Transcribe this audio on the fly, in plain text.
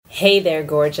Hey there,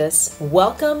 gorgeous.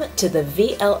 Welcome to the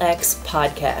VLX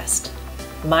podcast.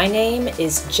 My name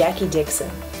is Jackie Dixon,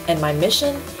 and my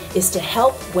mission is to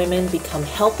help women become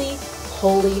healthy,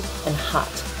 holy, and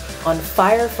hot, on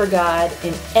fire for God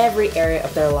in every area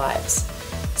of their lives.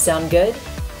 Sound good?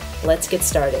 Let's get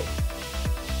started.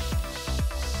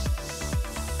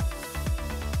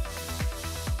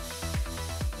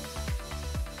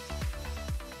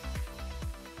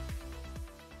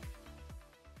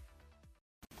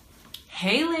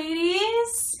 Hey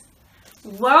ladies,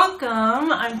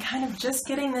 welcome. I'm kind of just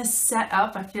getting this set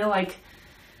up. I feel like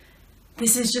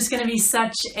this is just going to be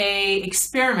such a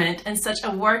experiment and such a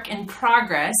work in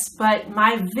progress, but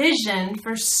my vision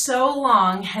for so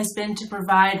long has been to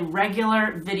provide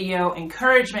regular video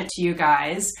encouragement to you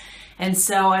guys. And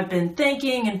so I've been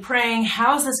thinking and praying,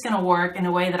 how's this going to work in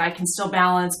a way that I can still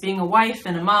balance being a wife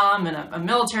and a mom and a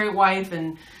military wife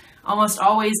and almost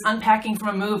always unpacking from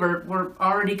a move, or we're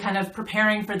already kind of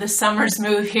preparing for this summer's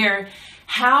move here.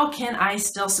 How can I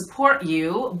still support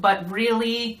you, but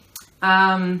really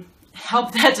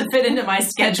help that to fit into my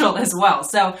schedule as well?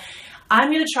 So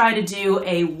I'm going to try to do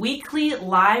a weekly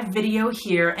live video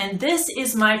here, and this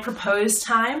is my proposed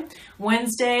time,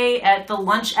 Wednesday at the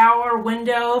lunch hour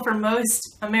window for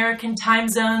most American time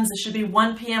zones. It should be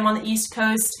 1 p.m. on the East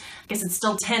Coast. I guess it's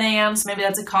still 10 a.m., so maybe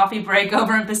that's a coffee break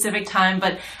over in Pacific time,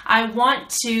 but I want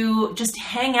to just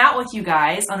hang out with you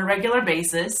guys on a regular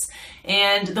basis.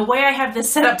 And the way I have this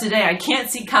set up today, I can't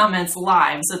see comments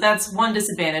live, so that's one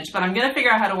disadvantage, but I'm going to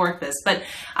figure out how to work this. But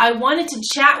I wanted to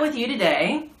chat with you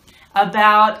today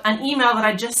about an email that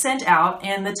I just sent out,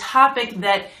 and the topic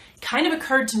that kind of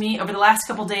occurred to me over the last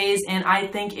couple days and I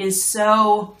think is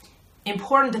so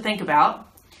important to think about,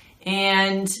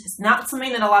 and it's not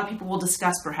something that a lot of people will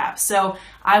discuss perhaps. So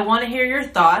I want to hear your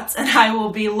thoughts, and I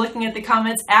will be looking at the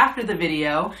comments after the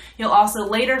video. You'll also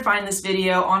later find this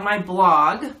video on my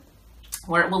blog,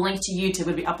 where it will link to YouTube.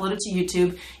 It'll be uploaded to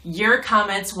YouTube. Your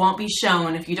comments won't be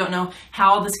shown. If you don't know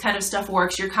how this kind of stuff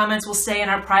works, your comments will stay in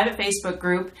our private Facebook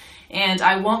group, and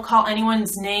I won't call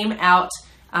anyone's name out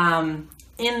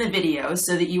in the video,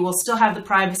 so that you will still have the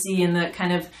privacy and the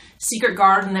kind of secret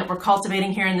garden that we're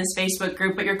cultivating here in this Facebook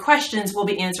group, but your questions will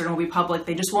be answered and will be public.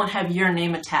 They just won't have your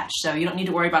name attached, so you don't need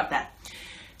to worry about that.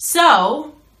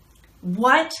 So,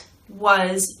 what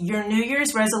was your New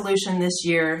Year's resolution this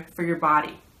year for your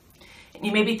body?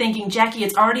 You may be thinking, Jackie,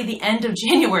 it's already the end of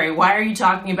January. Why are you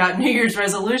talking about New Year's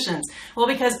resolutions? Well,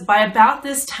 because by about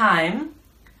this time,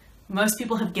 most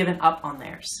people have given up on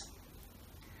theirs.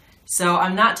 So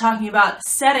I'm not talking about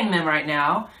setting them right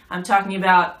now. I'm talking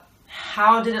about,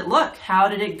 how did it look? How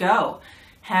did it go?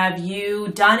 Have you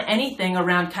done anything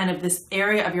around kind of this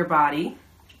area of your body?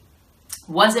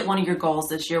 Was it one of your goals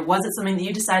this year? Was it something that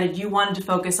you decided you wanted to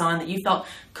focus on, that you felt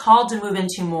called to move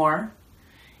into more?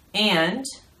 And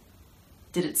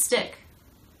did it stick?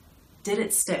 Did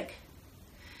it stick?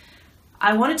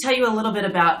 I want to tell you a little bit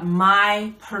about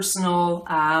my personal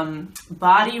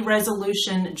body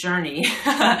resolution journey,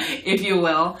 if you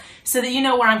will, so that you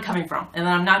know where I'm coming from, and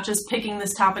that I'm not just picking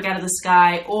this topic out of the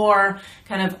sky or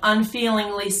kind of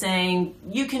unfeelingly saying,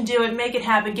 you can do it, make it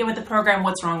happen, get with the program,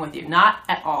 what's wrong with you? Not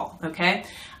at all, okay?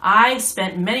 I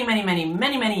spent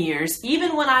many years,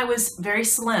 even when I was very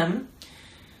slim,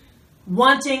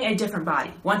 wanting a different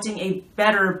body, wanting a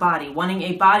better body, wanting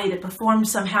a body that performed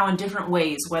somehow in different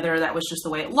ways, whether that was just the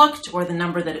way it looked or the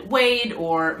number that it weighed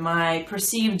or my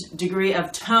perceived degree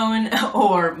of tone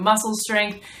or muscle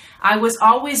strength. I was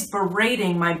always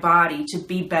berating my body to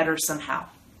be better somehow.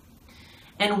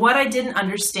 And what I didn't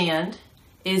understand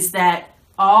is that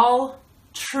all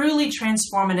truly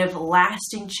transformative,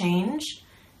 lasting change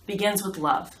begins with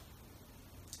love,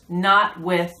 not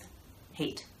with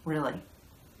hate, really.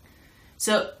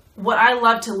 So what I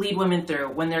love to lead women through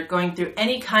when they're going through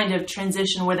any kind of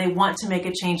transition where they want to make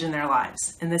a change in their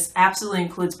lives, and this absolutely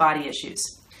includes body issues,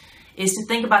 is to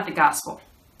think about the gospel,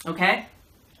 okay?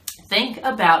 Think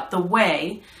about the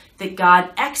way that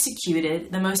God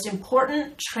executed the most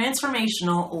important,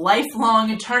 transformational, lifelong,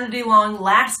 eternity-long,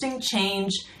 lasting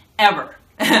change ever.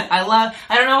 I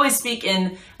don't always speak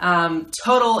in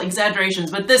total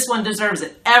exaggerations, but this one deserves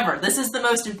it, ever. This is the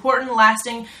most important,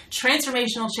 lasting,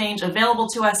 transformational change available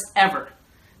to us ever.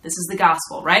 This is the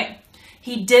gospel, right?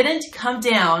 He didn't come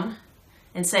down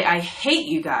and say, I hate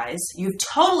you guys, you've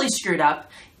totally screwed up,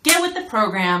 get with the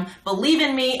program, believe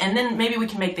in me, and then maybe we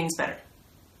can make things better.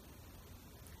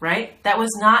 Right? That was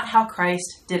not how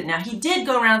Christ did it. Now, he did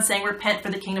go around saying, repent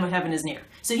for the kingdom of heaven is near.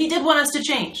 So he did want us to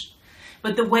change.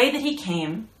 But the way that he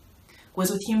came was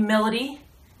with humility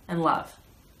and love.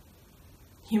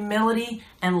 humility,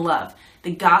 and love.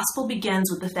 The gospel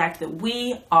begins with the fact that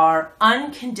we are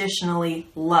unconditionally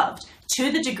loved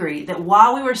to the degree that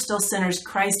while we were still sinners,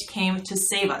 Christ came to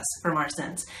save us from our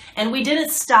sins. And we didn't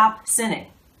stop sinning.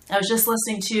 I was just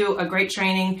listening to a great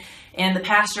training, and the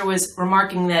pastor was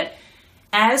remarking that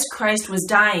as Christ was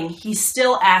dying, he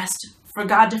still asked for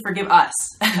God to forgive us.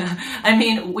 I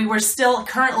mean, we were still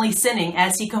currently sinning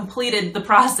as he completed the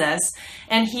process,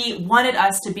 and he wanted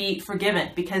us to be forgiven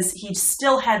because he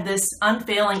still had this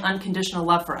unfailing, unconditional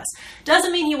love for us.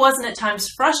 Doesn't mean he wasn't at times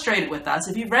frustrated with us.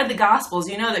 If you've read the Gospels,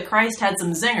 you know that Christ had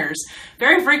some zingers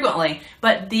very frequently,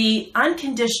 but the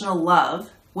unconditional love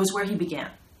was where he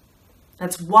began.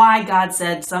 That's why God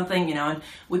said something, and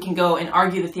we can go and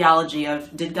argue the theology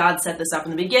of, did God set this up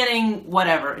in the beginning?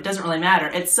 Whatever. It doesn't really matter.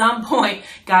 At some point,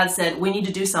 God said, we need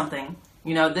to do something.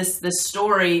 This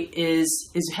story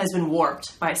has been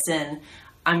warped by sin.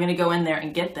 I'm going to go in there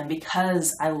and get them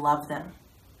because I love them.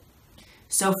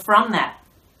 So from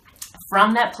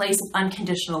that place of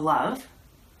unconditional love,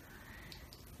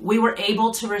 we were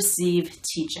able to receive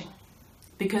teaching.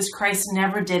 Because Christ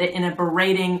never did it in a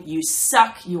berating, you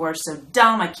suck, you are so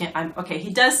dumb, okay, he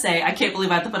does say, I can't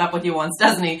believe I have to put up with you once,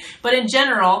 doesn't he? But in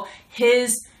general,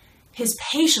 his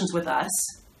patience with us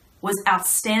was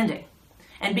outstanding.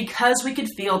 And because we could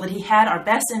feel that he had our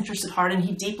best interest at heart and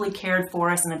he deeply cared for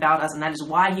us and about us, and that is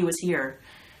why he was here,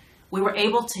 we were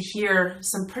able to hear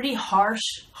some pretty harsh,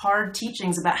 hard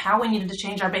teachings about how we needed to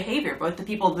change our behavior, both the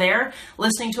people there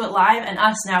listening to it live and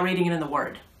us now reading it in the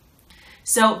Word.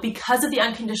 So because of the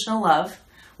unconditional love,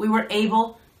 we were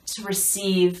able to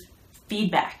receive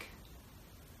feedback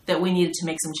that we needed to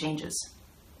make some changes.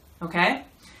 Okay?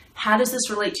 How does this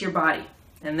relate to your body?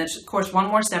 And there's, of course, one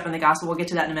more step in the gospel. We'll get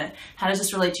to that in a minute. How does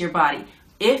this relate to your body?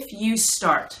 If you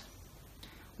start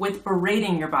with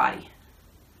berating your body,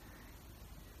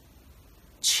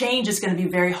 change is going to be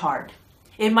very hard.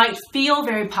 It might feel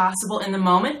very possible in the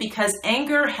moment because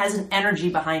anger has an energy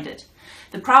behind it.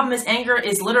 The problem is anger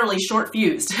is literally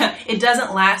short-fused. It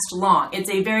doesn't last long. It's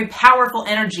a very powerful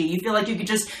energy. You feel like you could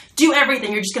just do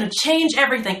everything. You're just going to change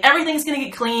everything. Everything's going to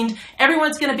get cleaned.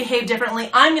 Everyone's going to behave differently.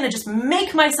 I'm going to just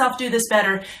make myself do this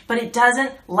better. But it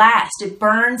doesn't last. It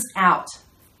burns out.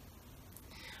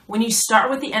 When you start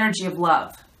with the energy of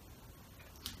love,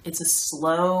 it's a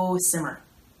slow simmer.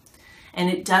 And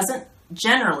it doesn't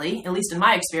generally, at least in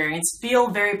my experience, feel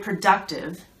very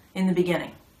productive in the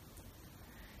beginning.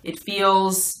 It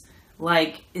feels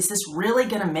like, is this really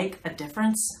going to make a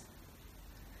difference?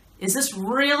 Is this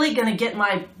really going to get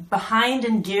my behind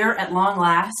in gear at long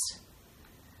last?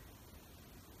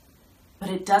 But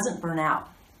it doesn't burn out.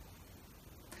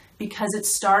 Because it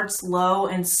starts low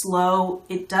and slow,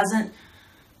 it doesn't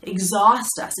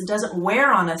exhaust us. It doesn't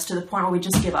wear on us to the point where we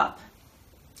just give up.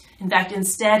 In fact,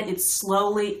 instead, it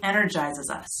slowly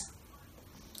energizes us.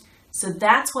 So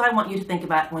that's what I want you to think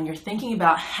about when you're thinking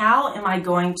about how am I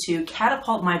going to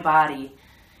catapult my body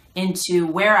into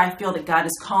where I feel that God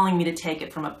is calling me to take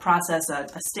it from a process, a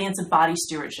stance of body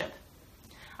stewardship.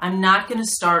 I'm not going to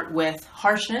start with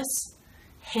harshness,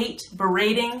 hate,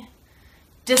 berating,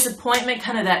 disappointment,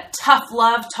 kind of that tough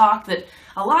love talk that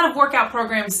a lot of workout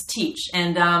programs teach.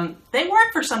 And they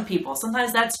work for some people.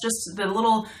 Sometimes that's just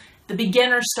the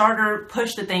beginner starter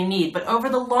push that they need. But over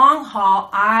the long haul,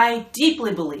 I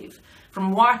deeply believe,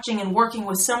 from watching and working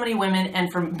with so many women and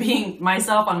from being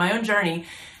myself on my own journey,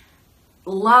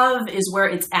 love is where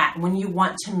it's at when you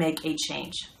want to make a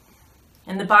change.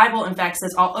 And the Bible, in fact,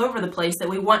 says all over the place that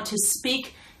we want to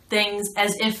speak things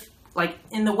as if, like,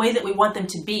 in the way that we want them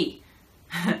to be.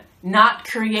 Not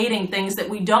creating things that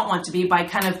we don't want to be by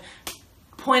kind of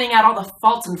pointing out all the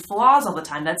faults and flaws all the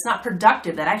time. That's not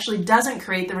productive. That actually doesn't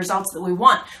create the results that we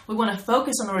want. We want to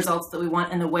focus on the results that we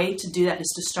want, and the way to do that is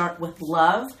to start with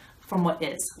love from what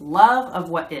is. Love of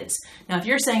what is. Now, if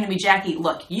you're saying to me, Jackie,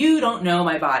 look, you don't know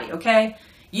my body, okay?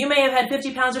 You may have had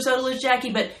 50 pounds or so to lose,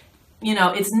 Jackie, but,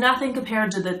 it's nothing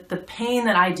compared to the pain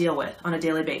that I deal with on a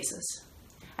daily basis.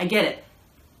 I get it.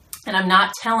 And I'm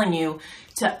not telling you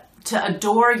to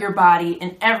adore your body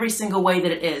in every single way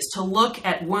that it is, to look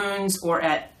at wounds or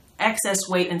at excess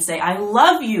weight and say, I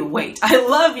love you, weight. I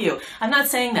love you. I'm not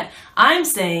saying that. I'm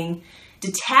saying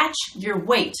detach your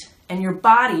weight and your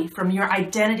body from your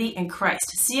identity in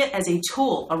Christ. See it as a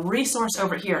tool, a resource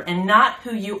over here, and not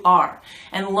who you are.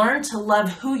 And learn to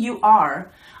love who you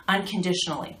are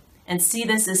unconditionally. And see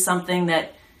this as something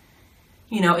that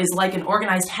is like an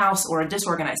organized house or a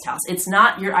disorganized house. It's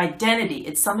not your identity.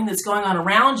 It's something that's going on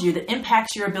around you that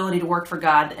impacts your ability to work for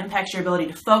God, that impacts your ability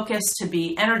to focus, to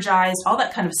be energized, all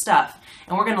that kind of stuff.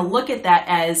 And we're going to look at that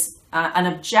as an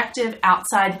objective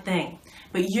outside thing.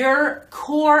 But your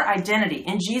core identity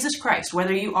in Jesus Christ,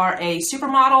 whether you are a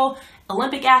supermodel,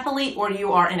 Olympic athlete, or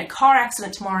you are in a car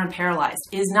accident tomorrow and paralyzed,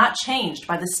 is not changed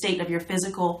by the state of your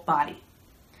physical body.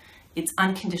 It's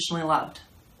unconditionally loved.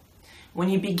 When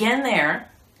you begin there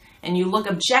and you look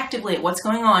objectively at what's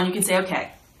going on, you can say,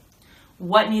 okay,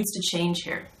 what needs to change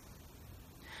here?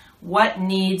 What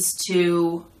needs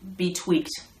to be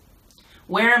tweaked?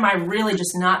 Where am I really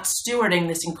just not stewarding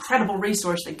this incredible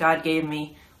resource that God gave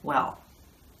me well?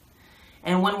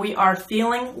 And when we are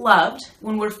feeling loved,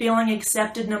 when we're feeling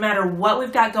accepted, no matter what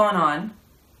we've got going on,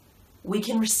 we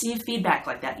can receive feedback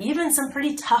like that, even some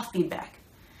pretty tough feedback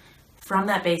from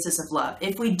that basis of love.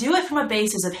 If we do it from a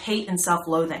basis of hate and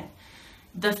self-loathing,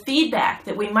 the feedback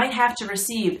that we might have to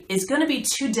receive is going to be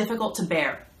too difficult to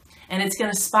bear. And it's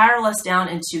going to spiral us down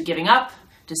into giving up,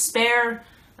 despair,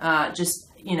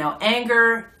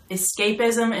 anger,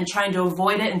 escapism, and trying to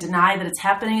avoid it and deny that it's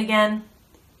happening again.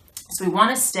 So we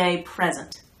want to stay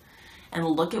present and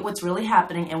look at what's really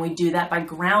happening, and we do that by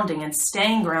grounding and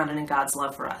staying grounded in God's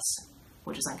love for us,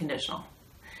 which is unconditional.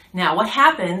 Now, what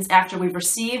happens after we've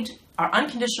received our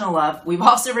unconditional love? We've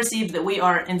also received that we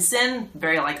are in sin,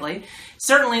 very likely,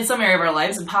 certainly in some area of our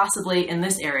lives, and possibly in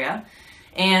this area,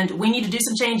 and we need to do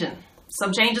some changing.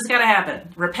 Some change has got to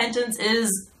happen. Repentance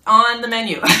is on the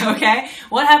menu, okay?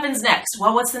 What happens next?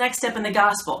 Well, what's the next step in the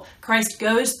gospel? Christ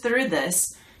goes through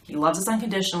this. He loves us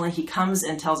unconditionally. He comes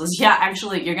and tells us, yeah,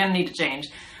 actually, you're going to need to change,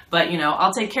 but,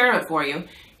 I'll take care of it for you.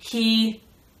 He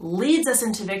leads us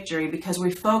into victory because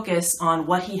we focus on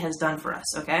what he has done for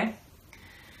us, okay?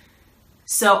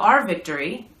 So our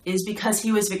victory is because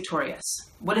he was victorious.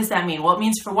 What does that mean? Well, it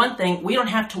means, for one thing, we don't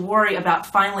have to worry about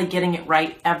finally getting it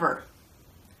right ever,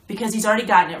 because he's already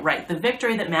gotten it right. The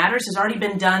victory that matters has already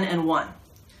been done and won.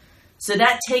 So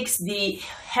that takes the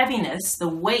heaviness, the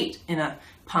weight, in a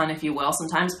pun, if you will,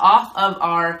 sometimes, off of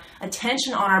our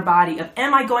attention on our body of,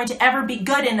 am I going to ever be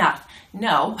good enough?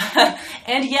 No.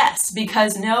 And yes,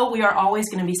 because no, we are always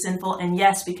going to be sinful. And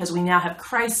yes, because we now have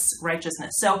Christ's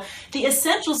righteousness. So the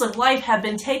essentials of life have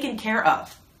been taken care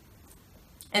of.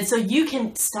 And so you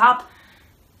can stop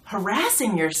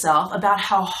harassing yourself about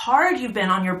how hard you've been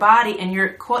on your body and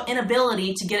your, quote,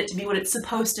 inability to get it to be what it's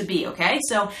supposed to be, okay?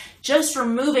 So just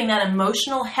removing that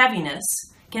emotional heaviness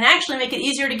can actually make it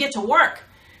easier to get to work,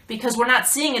 because we're not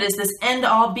seeing it as this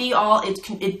end-all, be-all.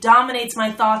 It dominates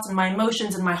my thoughts and my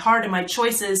emotions and my heart and my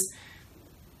choices.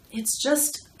 It's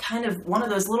just kind of one of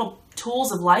those little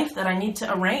tools of life that I need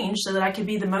to arrange so that I can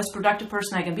be the most productive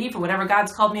person I can be for whatever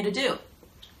God's called me to do.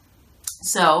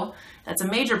 So that's a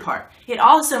major part. It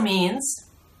also means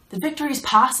the victory is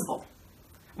possible.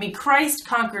 I mean, Christ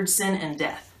conquered sin and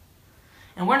death.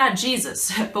 And we're not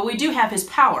Jesus, but we do have his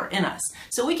power in us.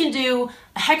 So we can do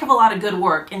a heck of a lot of good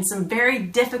work in some very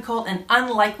difficult and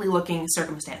unlikely looking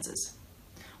circumstances.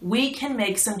 We can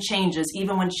make some changes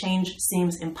even when change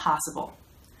seems impossible.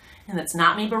 And that's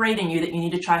not me berating you that you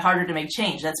need to try harder to make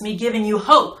change. That's me giving you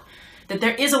hope that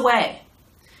there is a way.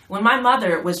 When my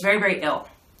mother was very, very ill,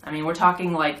 I mean, we're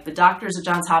talking like the doctors at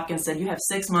Johns Hopkins said, you have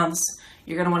 6 months,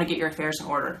 you're going to want to get your affairs in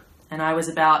order. And I was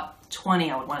about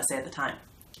 20, I would want to say at the time.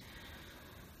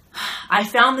 I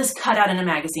found this cutout in a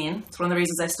magazine. It's one of the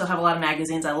reasons I still have a lot of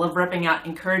magazines. I love ripping out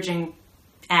encouraging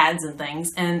ads and things.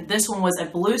 And this one was a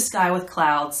blue sky with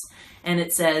clouds, and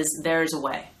it says, "There's a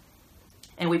way."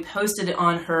 And we posted it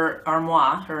on her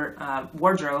armoire, her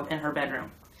wardrobe in her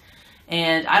bedroom.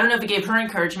 And I don't know if it gave her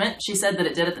encouragement. She said that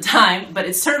it did at the time, but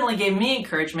it certainly gave me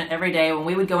encouragement every day when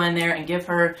we would go in there and give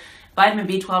her vitamin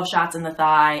B12 shots in the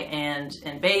thigh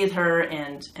and bathe her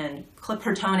and clip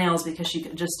her toenails, because she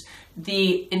could just,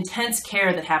 the intense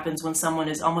care that happens when someone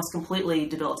is almost completely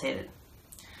debilitated.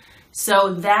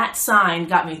 So that sign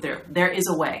got me through. There is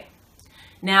a way.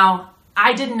 Now,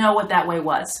 I didn't know what that way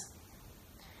was.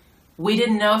 We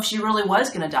didn't know if she really was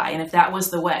going to die and if that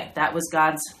was the way. That was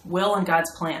God's will and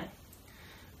God's plan.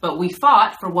 But we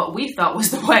fought for what we felt was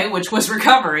the way, which was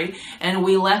recovery, and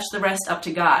we left the rest up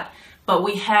to God. But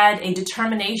we had a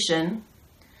determination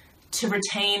to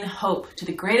retain hope to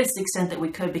the greatest extent that we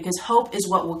could, because hope is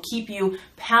what will keep you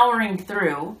powering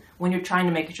through when you're trying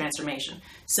to make a transformation.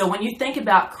 So when you think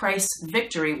about Christ's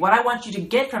victory, what I want you to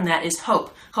get from that is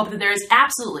hope. Hope that there is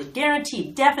absolutely,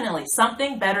 guaranteed, definitely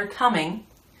something better coming,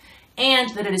 and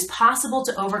that it is possible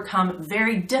to overcome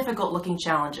very difficult looking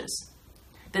challenges.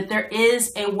 That there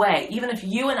is a way, even if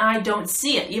you and I don't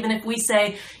see it, even if we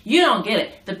say, you don't get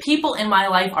it. The people in my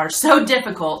life are so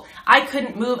difficult, I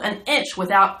couldn't move an inch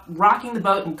without rocking the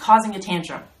boat and causing a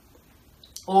tantrum.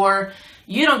 Or,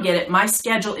 you don't get it, my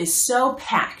schedule is so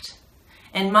packed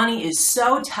and money is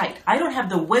so tight, I don't have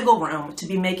the wiggle room to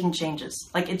be making changes.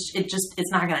 Like,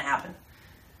 it's not going to happen.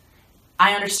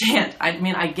 I understand. I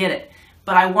mean, I get it.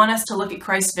 But I want us to look at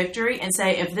Christ's victory and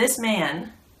say, if this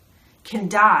man can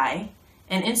die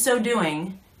and in so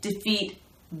doing defeat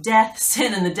death,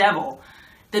 sin, and the devil,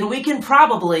 then we can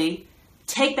probably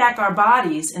take back our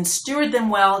bodies and steward them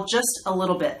well just a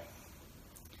little bit.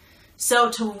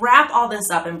 So to wrap all this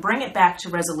up and bring it back to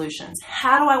resolutions,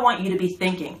 how do I want you to be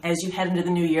thinking as you head into the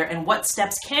new year, and what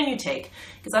steps can you take?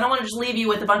 Because I don't want to just leave you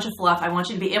with a bunch of fluff. I want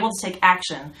you to be able to take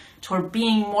action toward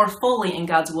being more fully in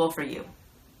God's will for you.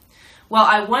 Well,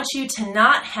 I want you to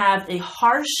not have a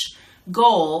harsh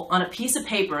goal on a piece of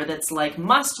paper that's like,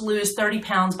 must lose 30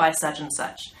 pounds by such and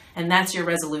such, and that's your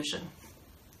resolution.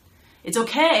 It's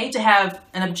okay to have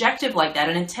an objective like that,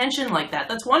 an intention like that.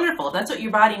 That's wonderful. If that's what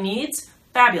your body needs,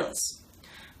 fabulous.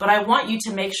 But I want you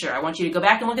to make sure, I want you to go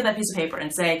back and look at that piece of paper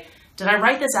and say, did I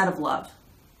write this out of love?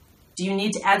 Do you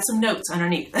need to add some notes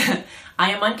underneath?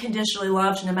 I am unconditionally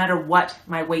loved no matter what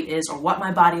my weight is or what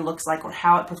my body looks like or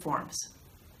how it performs.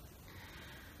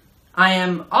 I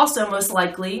am also most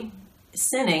likely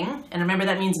sinning, and remember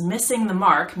that means missing the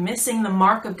mark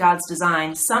of God's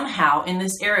design somehow in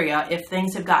this area if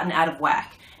things have gotten out of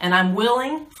whack. And I'm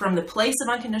willing, from the place of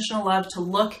unconditional love, to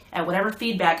look at whatever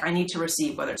feedback I need to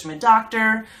receive, whether it's from a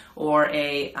doctor or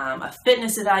a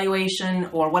fitness evaluation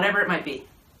or whatever it might be.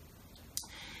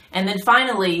 And then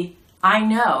finally, I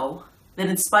know that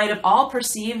in spite of all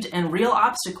perceived and real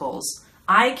obstacles,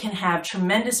 I can have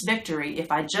tremendous victory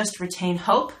if I just retain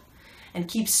hope and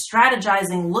keep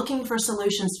strategizing, looking for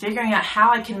solutions, figuring out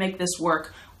how I can make this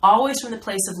work, always from the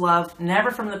place of love,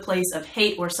 never from the place of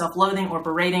hate or self-loathing or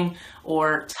berating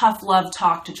or tough love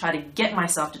talk to try to get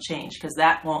myself to change, because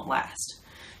that won't last.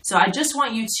 So I just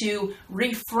want you to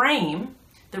reframe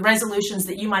the resolutions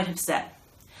that you might have set.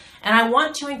 And I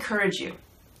want to encourage you,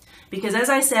 because as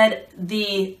I said,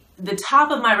 the top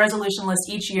of my resolution list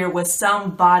each year was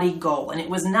some body goal, and it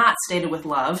was not stated with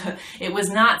love. It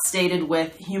was not stated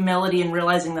with humility and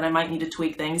realizing that I might need to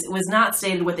tweak things. It was not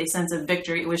stated with a sense of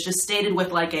victory. It was just stated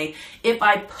with like if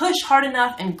I push hard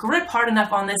enough and grip hard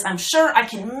enough on this, I'm sure I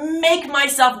can make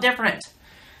myself different.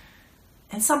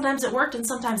 And sometimes it worked and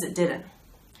sometimes it didn't.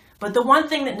 But the one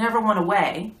thing that never went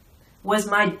away was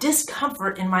my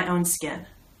discomfort in my own skin.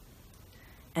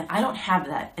 And I don't have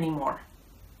that anymore.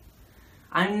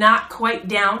 I'm not quite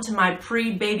down to my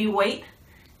pre-baby weight,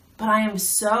 but I am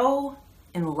so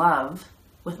in love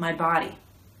with my body.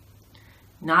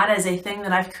 Not as a thing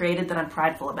that I've created that I'm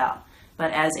prideful about,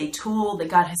 but as a tool that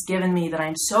God has given me that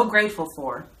I'm so grateful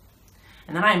for,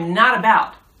 and that I am not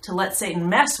about to let Satan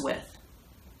mess with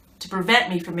to prevent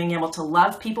me from being able to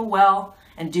love people well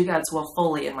and do God's will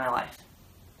fully in my life.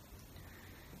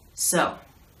 So,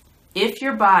 if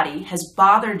your body has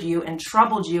bothered you and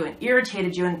troubled you and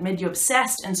irritated you and made you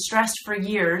obsessed and stressed for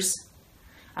years,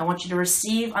 I want you to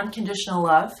receive unconditional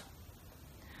love.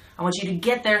 I want you to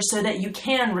get there so that you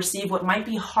can receive what might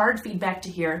be hard feedback to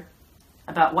hear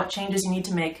about what changes you need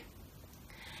to make.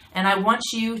 And I want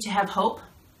you to have hope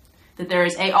that there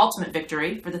is A, ultimate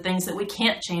victory for the things that we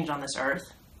can't change on this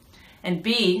earth, and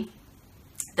B,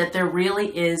 that there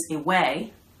really is a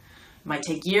way. It might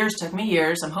take years, took me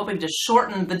years. I'm hoping to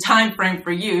shorten the time frame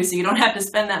for you so you don't have to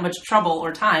spend that much trouble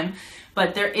or time.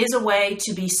 But there is a way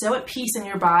to be so at peace in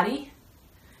your body,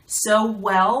 so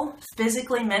well,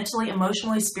 physically, mentally,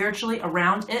 emotionally, spiritually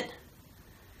around it,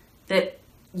 that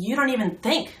you don't even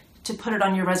think to put it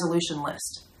on your resolution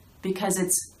list because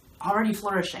it's already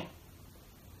flourishing.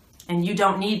 And you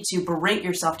don't need to berate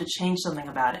yourself to change something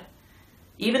about it.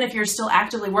 Even if you're still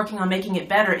actively working on making it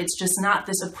better, it's just not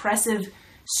this oppressive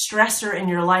stressor in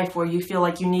your life where you feel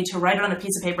like you need to write it on a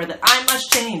piece of paper that I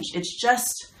must change. It's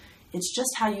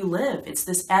just how you live. It's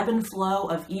this ebb and flow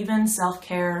of even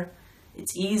self-care.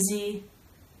 It's easy.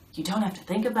 You don't have to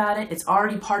think about it. It's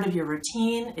already part of your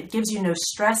routine. It gives you no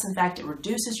stress. In fact, it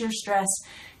reduces your stress.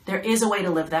 There is a way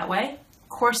to live that way. Of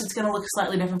course, it's going to look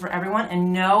slightly different for everyone.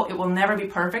 And no, it will never be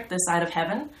perfect this side of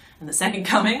heaven and the second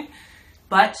coming.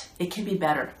 But it can be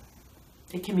better.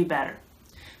 It can be better.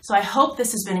 So I hope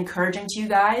this has been encouraging to you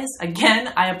guys.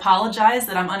 Again, I apologize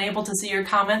that I'm unable to see your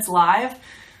comments live.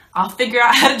 I'll figure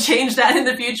out how to change that in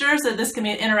the future so this can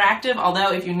be interactive.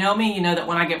 Although if you know me, you know that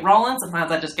when I get rolling,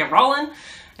 sometimes I just get rolling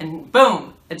and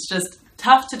boom, it's just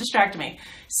tough to distract me.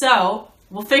 So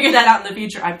we'll figure that out in the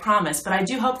future, I promise. But I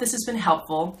do hope this has been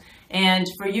helpful. And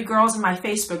for you girls in my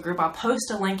Facebook group, I'll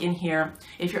post a link in here.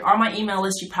 If you're on my email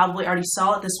list, you probably already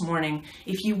saw it this morning.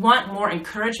 If you want more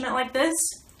encouragement like this,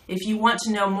 if you want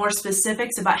to know more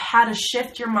specifics about how to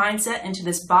shift your mindset into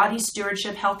this body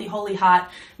stewardship, healthy, holy,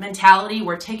 hot mentality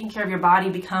where taking care of your body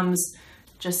becomes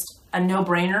just a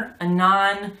no-brainer, a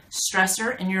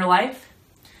non-stressor in your life,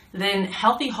 then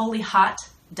Healthy, Holy, Hot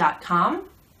JackieDixonVLX.com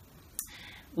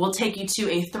will take you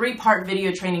to a 3-part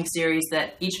video training series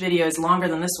that each video is longer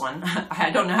than this one. I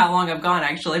don't know how long I've gone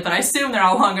actually, but I assume they're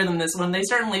all longer than this one. They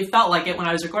certainly felt like it when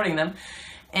I was recording them.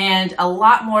 And a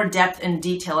lot more depth and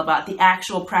detail about the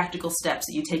actual practical steps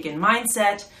that you take in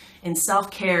mindset, in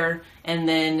self-care, and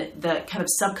then the kind of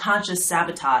subconscious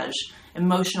sabotage,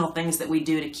 emotional things that we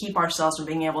do to keep ourselves from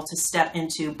being able to step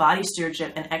into body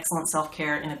stewardship and excellent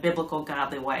self-care in a biblical,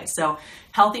 godly way. So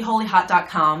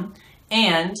healthyholyhot.com.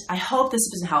 And I hope this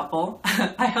has been helpful.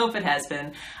 I hope it has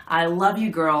been. I love you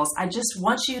girls. I just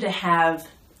want you to have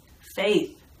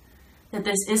faith that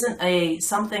this isn't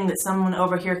something that someone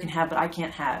over here can have, but I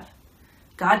can't have.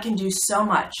 God can do so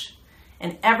much.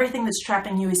 And everything that's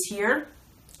trapping you is here.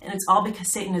 And it's all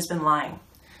because Satan has been lying.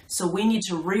 So we need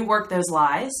to rework those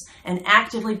lies and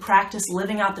actively practice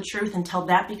living out the truth until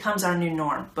that becomes our new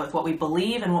norm, both what we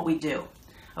believe and what we do.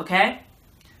 Okay?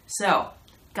 So,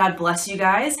 God bless you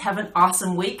guys. Have an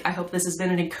awesome week. I hope this has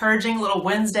been an encouraging little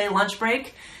Wednesday lunch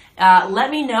break. Let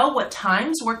me know what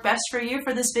times work best for you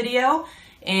for this video,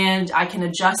 and I can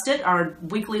adjust it, our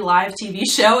weekly live TV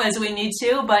show, as we need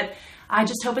to, but I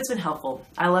just hope it's been helpful.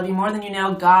 I love you more than you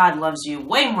know. God loves you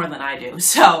way more than I do.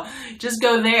 So just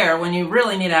go there when you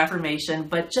really need affirmation,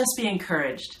 but just be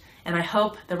encouraged. And I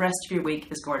hope the rest of your week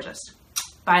is gorgeous.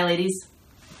 Bye, ladies.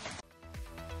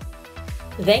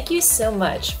 Thank you so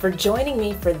much for joining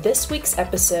me for this week's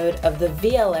episode of the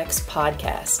VLX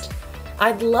podcast.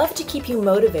 I'd love to keep you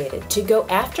motivated to go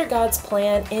after God's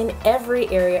plan in every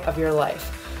area of your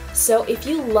life. So if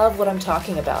you love what I'm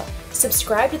talking about,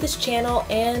 subscribe to this channel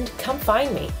and come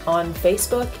find me on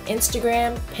Facebook,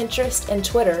 Instagram, Pinterest, and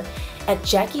Twitter at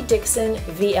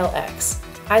JackieDixonVLX.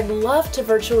 I'd love to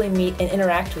virtually meet and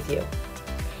interact with you.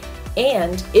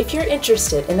 And if you're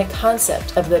interested in the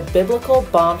concept of the biblical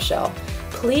bombshell,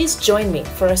 please join me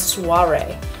for a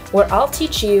soiree where I'll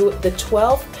teach you the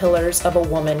 12 pillars of a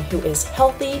woman who is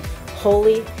healthy,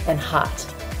 holy, and hot.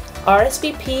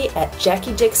 RSVP at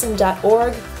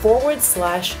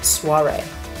JackieDixon.org/soiree.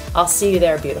 I'll see you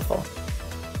there, beautiful.